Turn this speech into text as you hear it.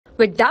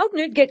With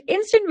Doubtnut, get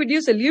instant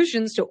video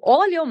solutions to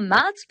all your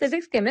maths,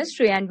 physics,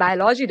 chemistry, and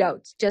biology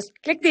doubts. Just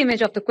click the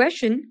image of the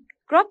question,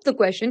 crop the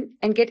question,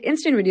 and get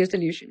instant video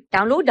solution.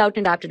 Download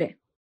Doubtnut app today.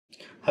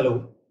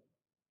 Hello,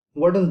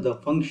 what is the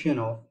function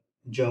of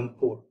germ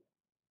pore?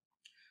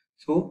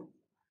 So,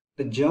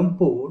 the germ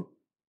pore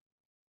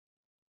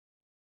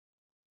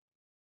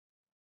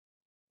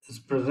is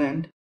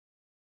present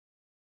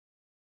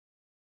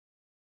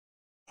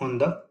on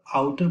the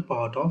outer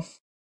part of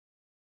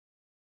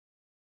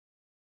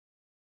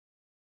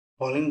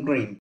pollen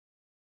grain,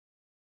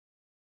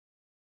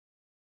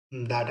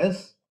 that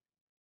is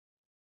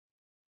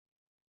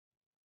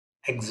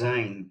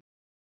exine.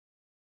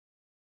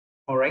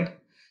 Alright,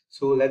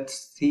 so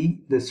let's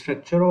see the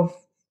structure of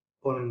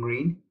pollen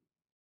grain.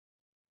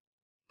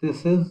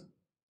 This is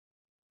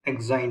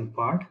exine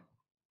part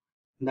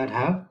that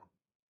have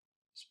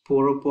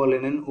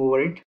sporopollenin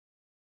over it,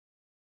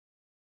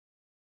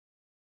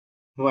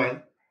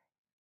 while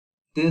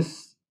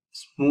this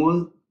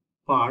small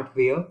part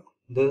where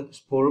the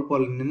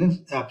sporopollenin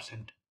is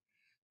absent.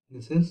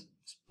 This is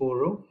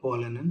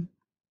sporopollenin,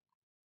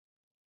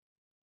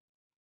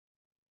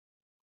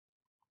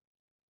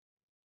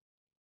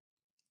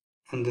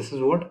 and this is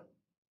what?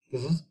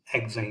 This is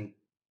exine.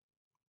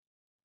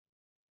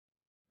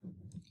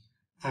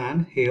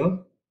 And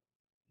here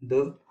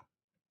this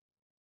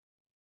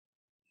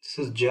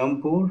is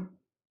germ pore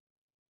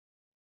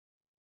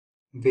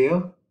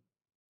where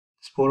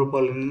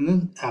sporopollenin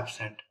is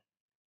absent.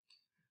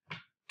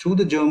 Through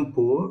the germ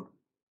pore,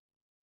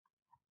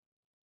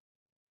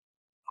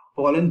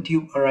 a pollen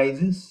tube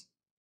arises.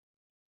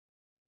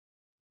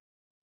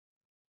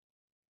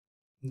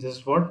 This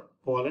is what?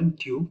 Pollen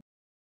tube.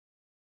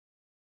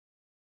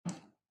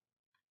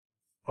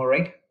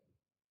 Alright,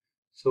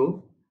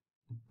 so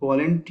the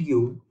pollen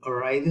tube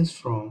arises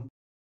from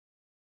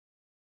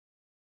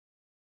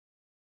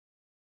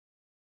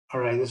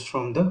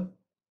the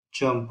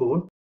germ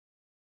pore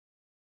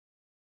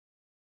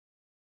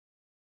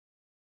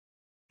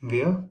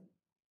where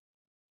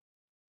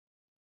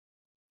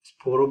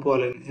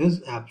sporopollen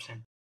is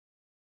absent.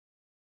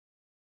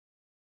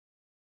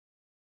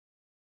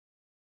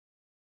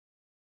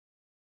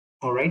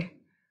 Alright,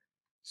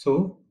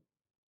 so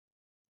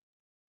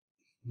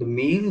the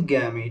male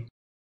gamete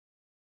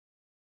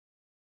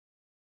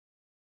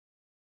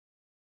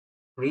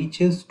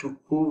reaches to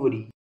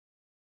ovary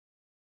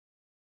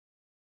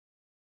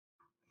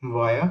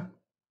via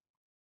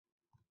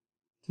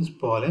this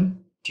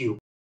pollen tube.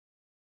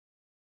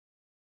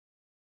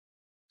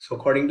 So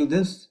according to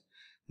this,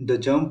 the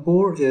germ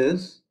pore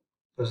is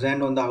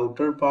present on the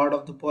outer part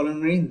of the pollen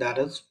grain, that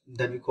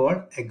we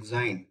call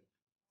exine.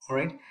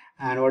 Alright,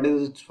 and what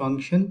is its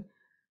function?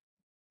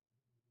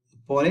 The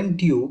pollen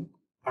tube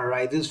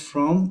arises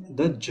from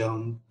the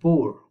germ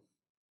pore.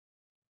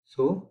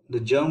 So the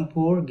germ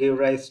pore gave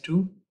rise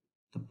to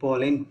the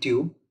pollen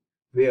tube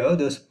where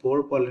the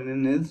spore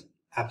pollen is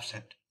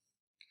absent,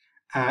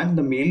 and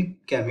the male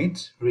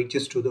gametes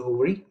reaches to the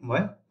ovary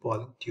via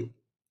pollen tube.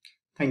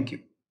 Thank you.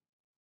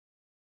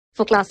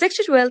 For class 6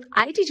 to 12,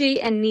 IIT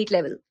JEE and NEET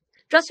level.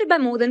 Trusted by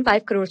more than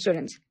 5 crore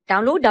students.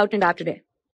 Download Doubtnut app today.